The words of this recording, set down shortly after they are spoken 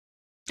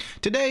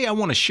Today I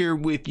want to share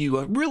with you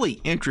a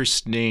really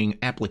interesting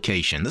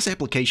application. This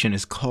application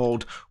is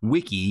called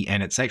Wike,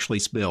 and it's actually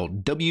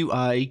spelled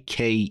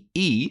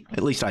W-I-K-E.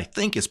 At least I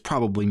think it's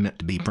probably meant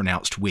to be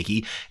pronounced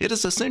Wiki. It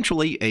is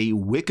essentially a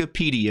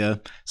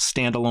Wikipedia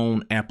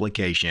standalone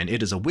application.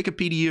 It is a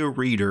Wikipedia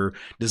reader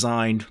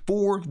designed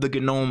for the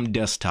GNOME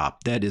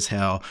desktop. That is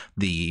how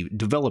the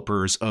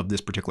developers of this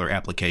particular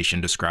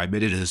application describe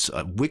it. It is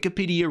a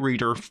Wikipedia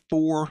reader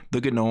for the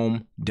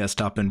GNOME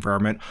desktop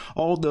environment,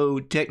 although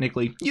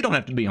technically you don't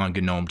have to be on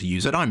GNOME to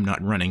use it. I'm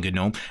not running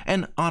GNOME,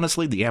 and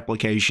honestly the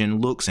application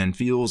looks and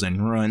feels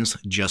and runs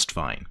just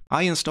fine.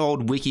 I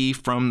installed Wike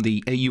from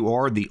the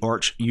AUR, the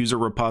Arch user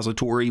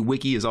repository.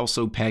 Wike is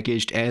also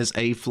packaged as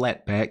a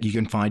Flatpak. You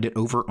can find it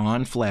over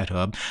on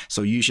FlatHub,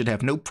 so you should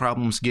have no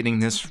problems getting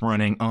this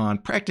running on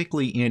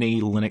practically any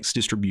Linux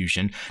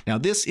distribution. Now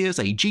this is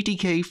a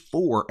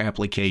GTK4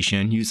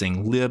 application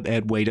using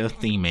libadwaita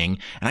theming,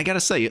 and I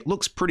gotta say it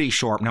looks pretty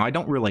sharp. Now I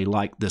don't really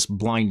like this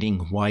blinding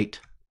white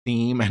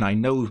theme, and I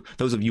know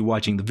those of you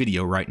watching the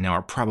video right now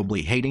are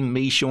probably hating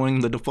me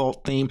showing the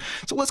default theme,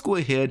 so let's go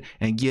ahead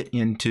and get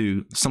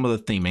into some of the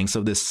theming.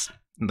 So that's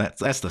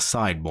the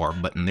sidebar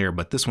button there,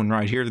 but this one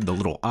right here, the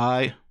little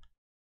eye,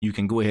 you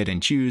can go ahead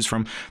and choose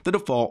from the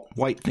default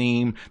white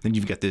theme. Then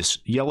you've got this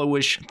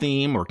yellowish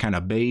theme or kind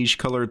of beige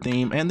colored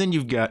theme, and then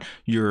you've got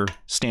your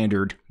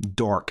standard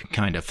dark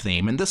kind of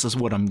theme. And this is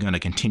what I'm going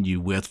to continue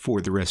with for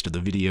the rest of the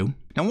video.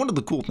 Now, one of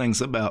the cool things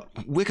about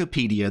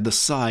Wikipedia, the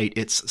site,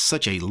 it's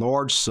such a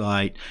large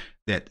site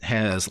that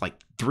has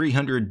like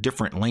 300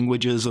 different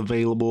languages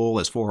available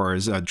as far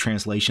as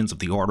translations of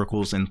the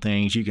articles and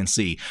things. You can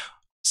see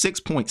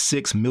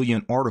 6.6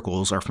 million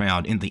articles are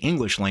found in the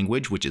English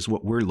language, which is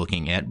what we're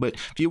looking at. But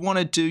if you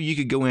wanted to, you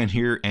could go in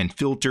here and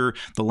filter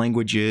the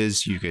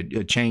languages. You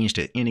could change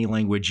to any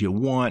language you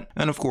want.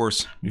 And of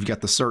course, you've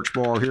got the search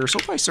bar here. So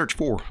if I search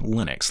for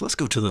Linux, let's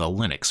go to the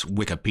Linux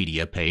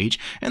Wikipedia page.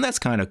 And that's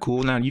kind of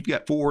cool. Now you've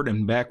got forward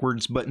and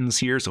backwards buttons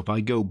here. So if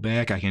I go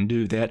back, I can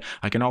do that.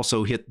 I can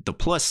also hit the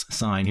plus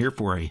sign here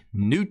for a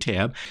new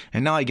tab.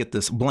 And now I get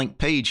this blank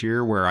page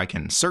here where I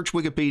can search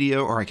Wikipedia,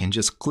 or I can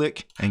just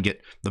click and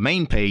get the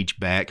main page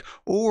back,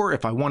 or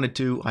if I wanted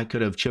to, I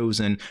could have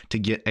chosen to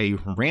get a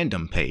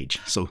random page.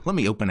 So let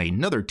me open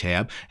another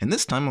tab, and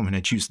this time I'm going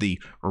to choose the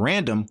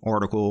random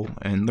article,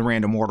 and the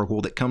random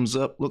article that comes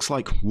up looks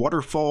like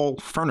waterfall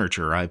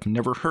furniture. I've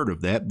never heard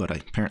of that, but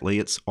apparently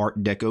it's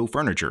Art Deco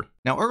furniture.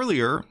 Now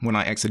earlier, when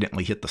I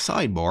accidentally hit the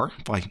sidebar,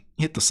 if I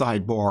hit the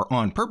sidebar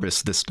on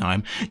purpose this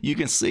time, you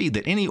can see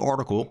that any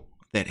article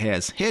that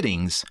has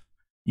headings,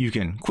 you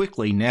can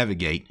quickly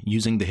navigate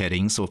using the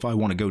headings. So if I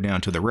want to go down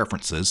to the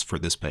references for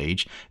this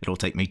page, it'll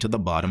take me to the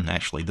bottom.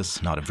 Actually, this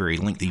is not a very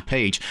lengthy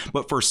page,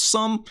 but for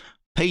some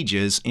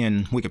pages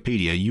in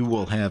Wikipedia, you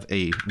will have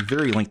a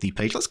very lengthy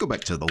page. Let's go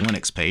back to the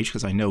Linux page,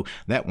 because I know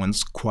that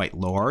one's quite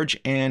large,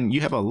 and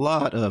you have a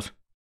lot of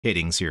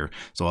headings here.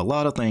 So a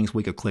lot of things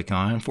we could click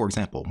on. For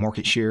example,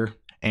 market share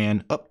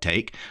and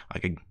uptake. I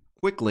could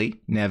quickly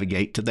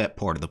navigate to that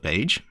part of the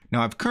page.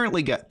 Now I've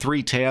currently got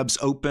 3 tabs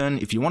open.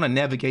 If you want to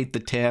navigate the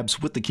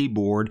tabs with the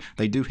keyboard,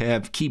 they do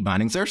have key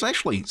bindings. There's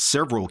actually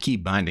several key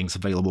bindings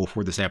available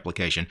for this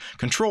application.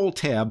 Control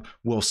tab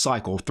will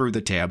cycle through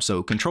the tab.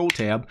 So Control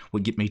tab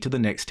would get me to the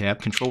next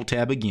tab. Control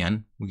tab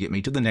again will get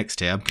me to the next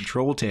tab.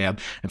 Control tab.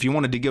 If you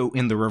wanted to go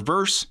in the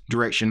reverse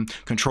direction,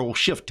 Control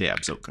Shift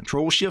tab. So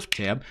Control Shift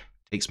tab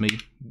takes me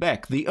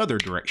back the other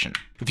direction.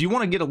 If you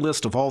want to get a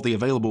list of all the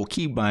available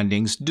key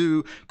bindings,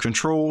 do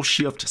Control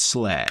Shift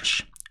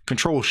slash.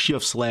 Control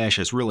Shift slash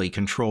is really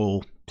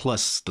Control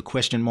plus the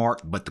question mark,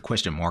 but the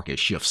question mark is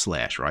Shift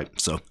slash, right?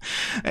 So,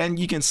 and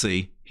you can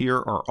see here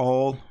are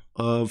all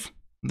of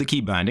the key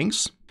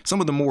bindings.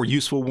 Some of the more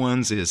useful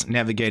ones is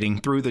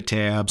navigating through the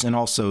tabs and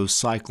also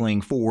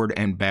cycling forward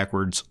and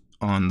backwards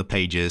on the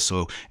pages.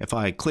 So if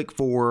I click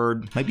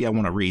forward, maybe I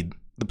want to read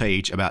the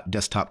page about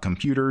desktop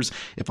computers.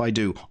 If I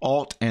do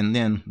Alt and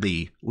then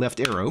the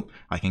left arrow,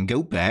 I can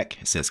go back.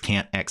 It says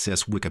can't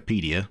access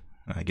Wikipedia.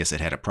 I guess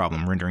it had a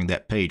problem rendering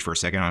that page for a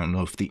second. I don't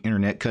know if the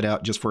internet cut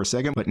out just for a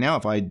second, but now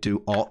if I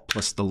do Alt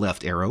plus the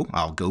left arrow,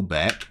 I'll go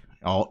back.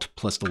 Alt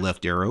plus the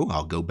left arrow,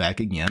 I'll go back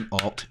again.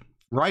 Alt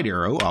right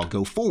arrow, I'll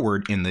go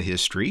forward in the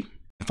history.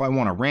 If I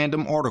want a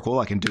random article,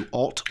 I can do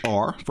Alt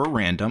R for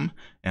random,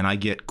 and I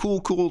get Cool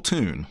Cool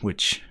Tune,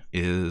 which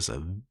is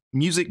a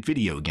music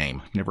video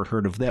game. Never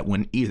heard of that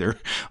one either.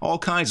 All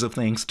kinds of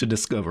things to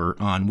discover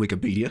on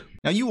Wikipedia.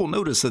 Now you will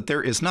notice that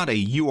there is not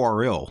a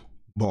URL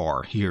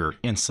bar here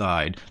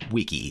inside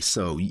Wike,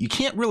 so you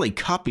can't really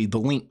copy the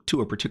link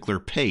to a particular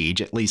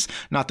page, at least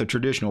not the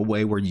traditional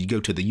way where you go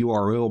to the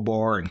URL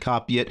bar and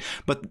copy it,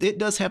 but it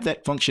does have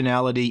that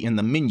functionality in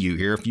the menu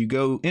here. If you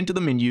go into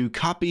the menu,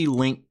 copy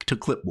link to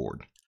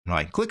clipboard. When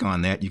I click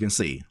on that, you can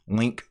see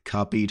link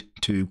copied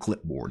to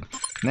clipboard.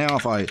 Now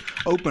if I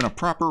open a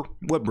proper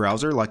web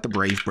browser like the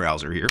Brave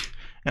browser here,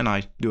 and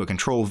I do a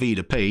Control V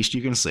to paste,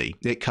 you can see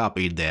it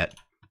copied that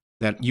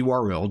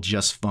URL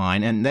just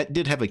fine, and that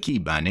did have a key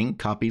binding,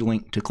 copy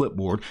link to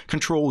clipboard.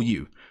 Control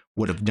U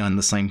would have done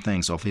the same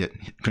thing. So if I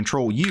hit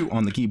Control U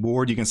on the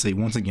keyboard, you can see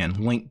once again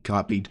link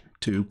copied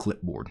to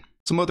clipboard.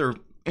 Some other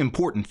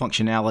important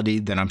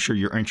functionality that I'm sure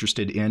you're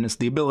interested in is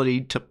the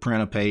ability to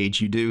print a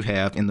page. You do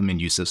have in the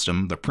menu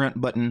system the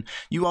print button.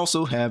 You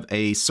also have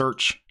a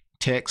search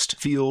text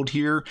field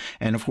here,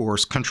 and of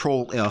course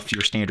Control F,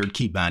 your standard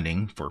key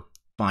binding for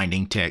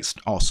finding text,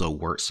 also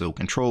works. So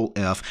Control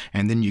F,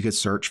 and then you could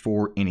search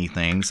for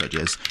anything, such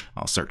as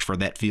I'll search for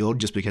that field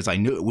just because I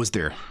knew it was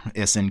there,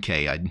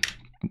 SNK. I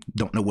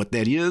don't know what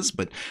that is,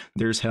 but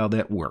there's how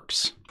that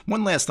works.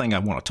 One last thing I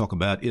want to talk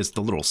about is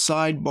the little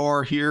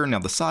sidebar here. Now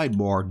the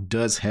sidebar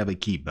does have a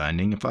key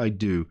binding. If I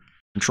do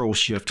Control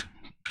Shift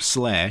 /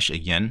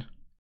 again,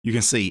 you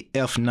can see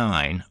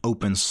F9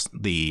 opens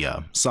the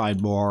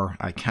sidebar.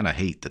 I kind of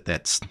hate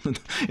that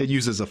it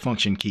uses a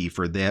function key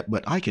for that,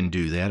 but I can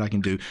do that. I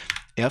can do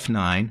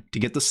F9 to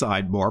get the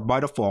sidebar.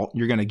 By default,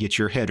 you're going to get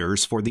your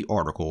headers for the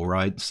article,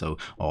 right? So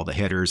all the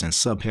headers and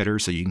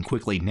subheaders, so you can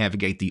quickly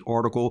navigate the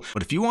article.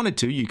 But if you wanted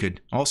to, you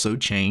could also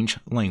change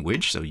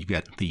language. So you've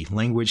got the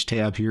language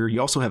tab here. You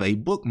also have a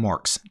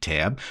bookmarks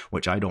tab,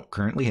 which I don't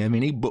currently have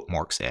any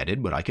bookmarks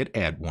added, but I could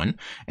add one.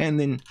 And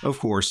then, of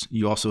course,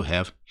 you also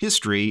have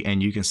history,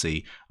 and you can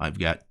see I've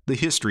got the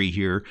history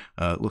here.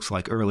 Looks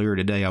like earlier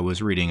today I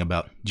was reading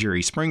about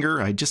Jerry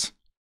Springer. I just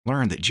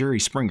learned that Jerry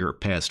Springer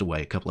passed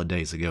away a couple of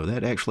days ago.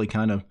 That actually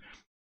kind of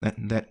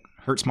that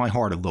hurts my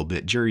heart a little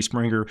bit. Jerry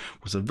Springer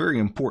was a very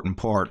important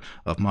part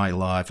of my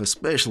life,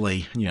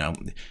 especially,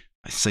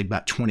 I say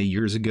about 20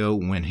 years ago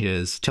when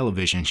his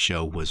television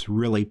show was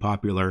really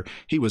popular.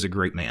 He was a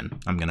great man.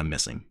 I'm going to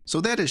miss him.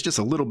 So that is just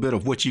a little bit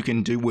of what you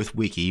can do with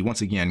Wiki. Once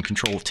again,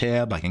 Control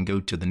Tab, I can go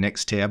to the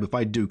next tab. If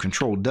I do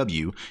Control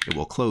W, it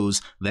will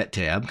close that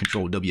tab.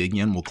 Control W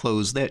again will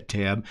close that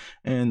tab.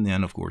 And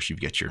then, of course,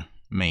 you've got your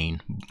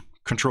main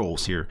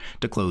controls here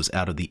to close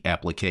out of the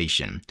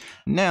application.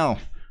 Now,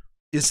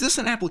 is this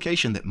an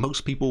application that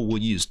most people will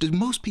use? Do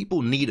most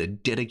people need a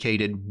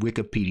dedicated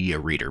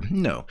Wikipedia reader?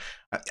 No.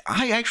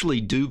 I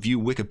actually do view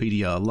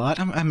Wikipedia a lot.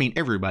 I mean,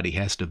 everybody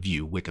has to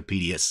view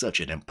Wikipedia. It's such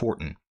an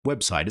important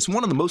website. It's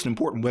one of the most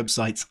important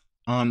websites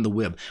on the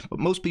web, but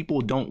most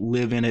people don't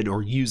live in it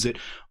or use it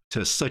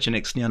to such an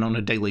extent on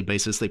a daily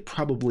basis. They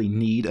probably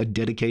need a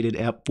dedicated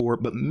app for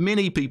it, but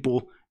many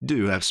people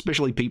do,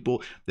 especially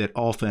people that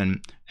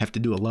often have to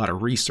do a lot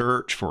of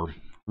research for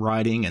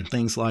writing and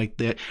things like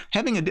that.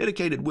 Having a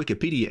dedicated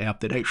Wikipedia app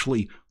that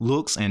actually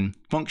looks and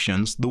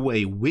functions the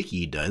way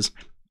Wiki does,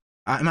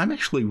 I'm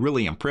actually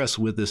really impressed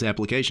with this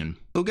application.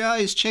 So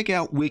guys, check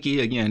out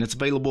Wiki. Again, it's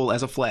available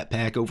as a flat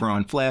pack over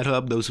on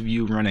FlatHub. Those of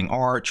you running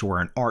Arch or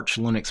an Arch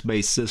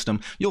Linux-based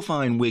system, you'll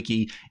find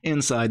Wiki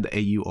inside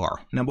the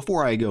AUR. Now,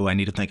 before I go, I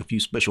need to thank a few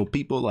special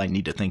people. I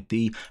need to thank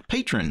the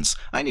patrons.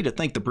 I need to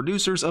thank the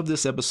producers of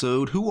this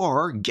episode, who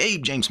are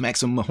Gabe, James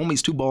Maxim,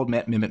 Homies Too Bald,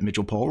 Matt Mimit,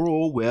 Mitchell, Paul,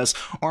 Roll, Wes,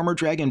 Armor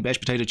Dragon, Bash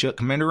Potato Chuck,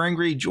 Commander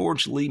Angry,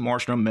 George Lee,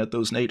 Marstrom,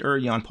 Methos, Nate,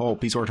 Jan, Paul,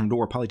 Peace Artem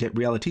Door, Polytech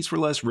Realities for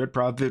Less, Red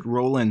Prophet,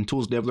 Roland,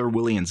 Tools Devler,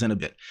 Willie, and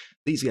Zenobit.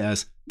 These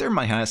guys, they're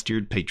my highest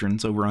tiered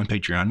patrons over on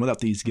Patreon. Without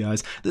these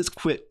guys, this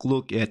quick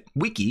look at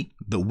Wiki,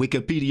 the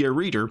Wikipedia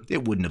reader,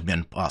 it wouldn't have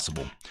been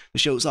possible. The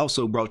show is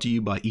also brought to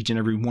you by each and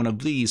every one of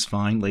these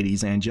fine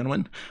ladies and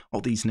gentlemen.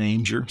 All these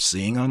names you're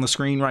seeing on the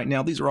screen right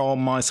now, these are all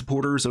my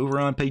supporters over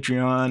on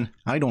Patreon.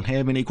 I don't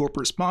have any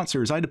corporate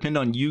sponsors. I depend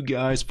on you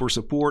guys for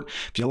support.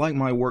 If you like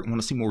my work and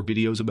want to see more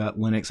videos about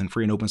Linux and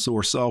free and open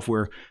source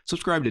software,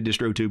 subscribe to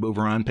DistroTube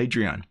over on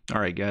Patreon.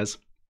 All right, guys.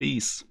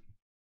 Peace.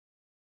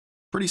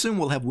 Pretty soon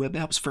we'll have web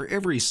apps for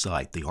every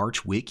site. The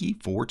Arch Wiki,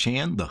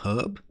 4chan, the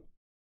Hub.